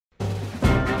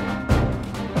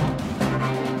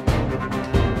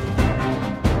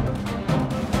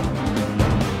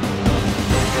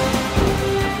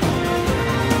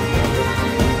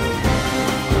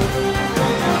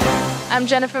I'm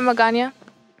Jennifer Magana.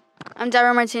 I'm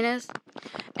Deborah Martinez.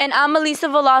 And I'm Elisa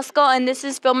Velasco, and this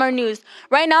is Fillmore News.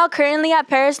 Right now, currently at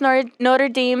Paris Notre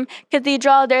Dame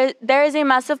Cathedral, there is a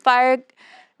massive fire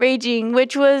raging,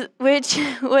 which was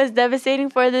devastating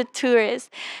for the tourists.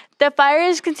 The fire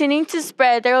is continuing to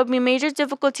spread. There will be major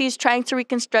difficulties trying to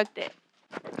reconstruct it.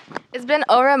 It's been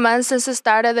over a month since the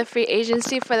start of the free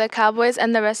agency for the Cowboys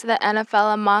and the rest of the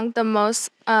NFL. Among the most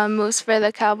moves for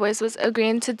the Cowboys was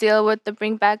agreeing to deal with the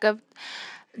bringback of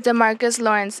DeMarcus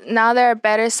Lawrence. Now there are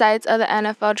better sides of the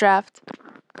NFL draft.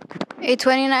 A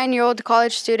 29-year-old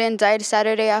college student died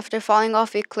Saturday after falling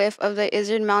off a cliff of the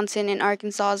Izzard Mountain in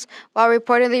Arkansas while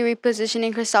reportedly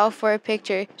repositioning herself for a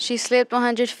picture. She slipped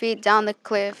 100 feet down the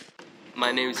cliff.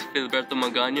 My name is Filiberto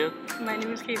Magana. My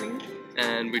name is Kaylee.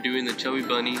 And we're doing the Chubby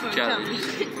Bunny Challenge.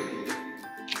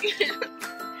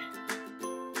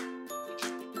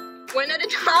 One at a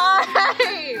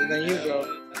time! Then you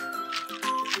go.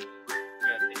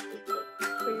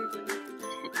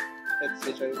 That's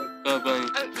the Chubby Bunny. Bunny.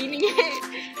 I'm eating it.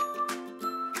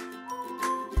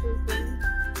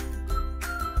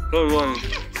 Chubby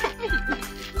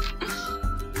Bunny.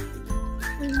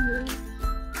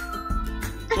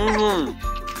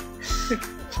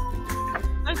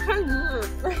 I can't do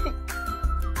it.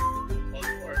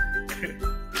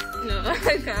 No,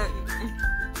 I can't.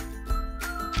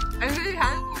 I'm really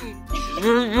hungry.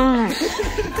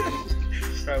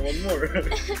 Try one more.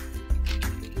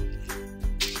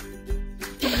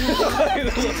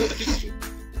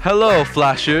 Hello,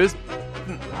 Flashers.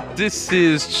 This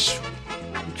is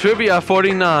Trivia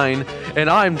 49, and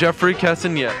I'm Jeffrey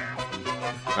Castanet.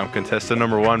 I'm contestant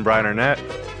number 1, Brian Arnett.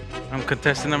 I'm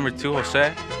contestant number 2,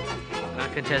 Jose.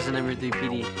 I'm contestant number 3,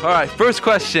 PD. All right, first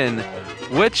question.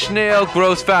 Which snail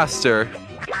grows faster?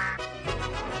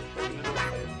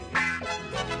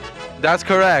 That's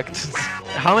correct.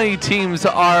 How many teams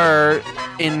are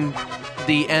in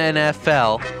the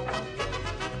NFL?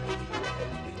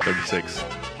 36.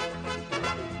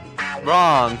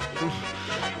 Wrong.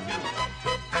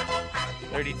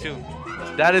 32.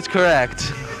 That is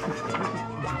correct.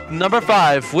 Number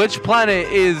 5. Which planet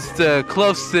is the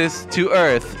closest to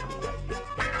Earth?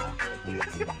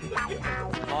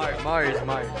 Mars.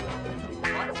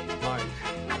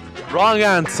 Wrong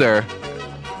answer.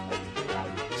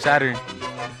 Saturn.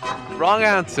 Wrong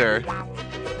answer.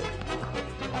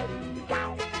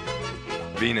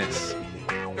 Venus.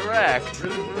 Correct.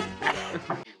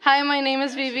 Hi, my name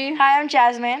is Vivi. Hi, I'm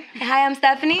Jasmine. Hi, I'm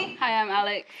Stephanie. Hi, I'm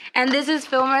Alec. And this is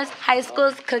Fillmore's High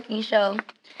School's cooking show.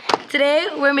 Today,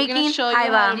 we're making We're gonna show you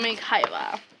how to jaiba. make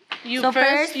jaiba. So First,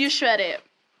 first- you shred it.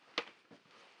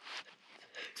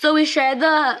 So we shred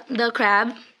the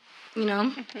crab, you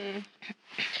know.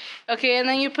 Okay, and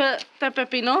then you put the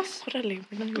pepinos.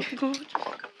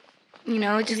 You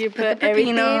know, just You put put the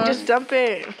everything, pepinos. just dump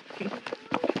it.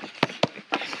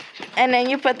 And then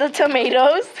you put the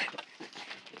tomatoes.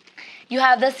 You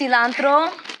have the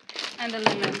cilantro, And the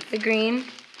lemon. the green.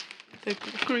 The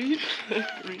green.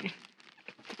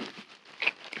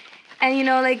 And you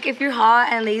know, like if you're hot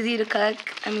and lazy to cook,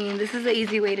 I mean, this is the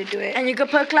easy way to do it. And you could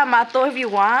put clamato if you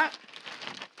want.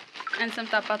 And some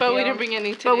tapatio. But we didn't bring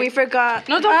any today. But we forgot.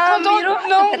 No, you don't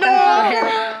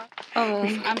no. Oh.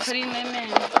 I'm putting lemon.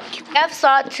 We have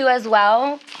salt too as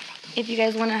well, if you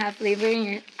guys want to have flavor in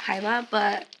your jaiba,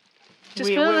 but Just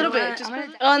put a little bit.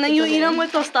 oh, and then you eat them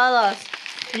with tostadas.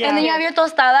 Yeah. And then you have your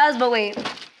tostadas, but wait.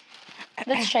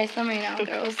 Let's try some right now,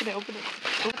 girls. Open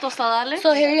it. Tostadale.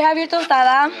 So here you have your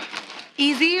tostada.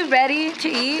 Easy, ready to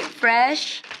eat,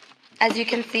 fresh, as you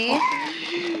can see.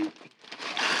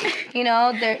 You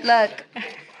know, there. Look.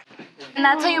 And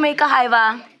that's how you make a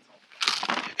jaiba.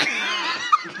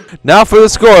 Now for the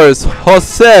scores.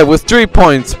 Jose with 3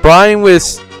 points, Brian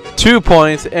with 2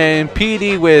 points, and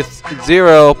PD with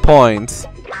 0 points.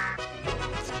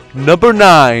 Number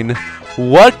 9.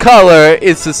 What color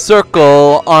is the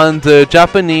circle on the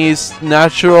Japanese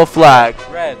national flag?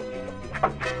 Red.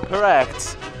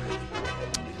 Correct.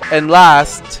 And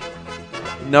last,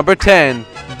 number 10.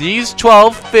 These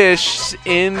 12 fish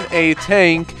in a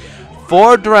tank,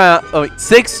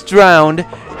 6 drowned.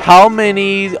 How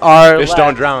many are Fish left?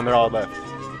 don't drown, they're all left.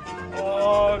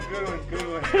 Oh,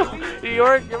 good one. You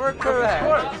were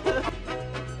correct.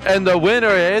 And the winner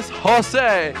is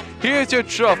Jose. Here's your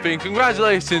trophy.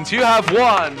 Congratulations, you have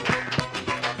won.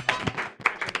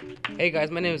 Hey guys,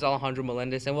 my name is Alejandro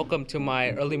Melendez, and welcome to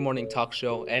my early morning talk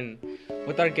show. And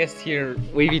with our guest here,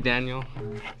 Wavy Daniel.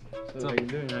 So, how you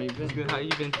doing? How you been? Good. How you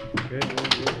been? Good.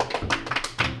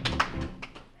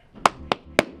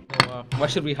 Why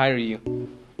should we hire you?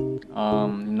 You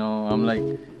know, I'm like,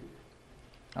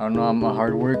 I don't know, I'm a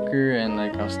hard worker and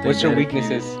like I'll stay What's your dedicated.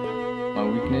 weaknesses? My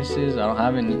weaknesses, I don't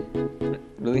have any.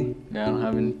 Really? Yeah, I don't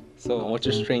have any. So, what's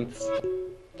your strengths?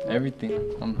 Everything.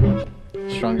 I'm the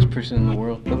strongest person in the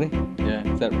world. Really? Yeah.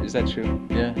 Is that true?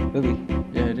 Yeah. Really?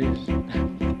 Yeah, it is.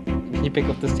 Can you pick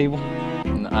up this table?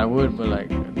 I would, but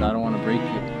like, I don't want to break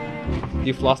it. Do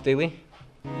you floss daily?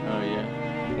 Oh,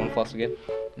 yeah. You want to floss again?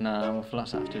 Nah, I'm gonna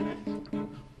floss after this.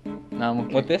 Nah, I'm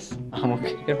okay. What, this? I'm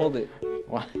okay. Here, hold it.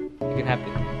 Why? You can have it.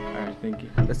 Alright, thank you.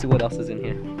 Let's see what else is in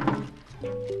here.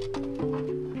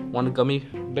 Want a gummy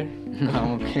bear? No,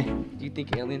 I'm okay. Do you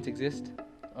think aliens exist?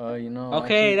 You know.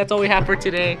 Okay, that's all we have for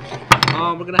today.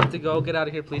 We're gonna have to go. Get out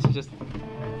of here, please.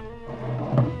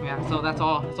 Yeah, so that's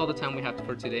all the time we have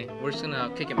for today. We're just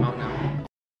gonna kick him out now.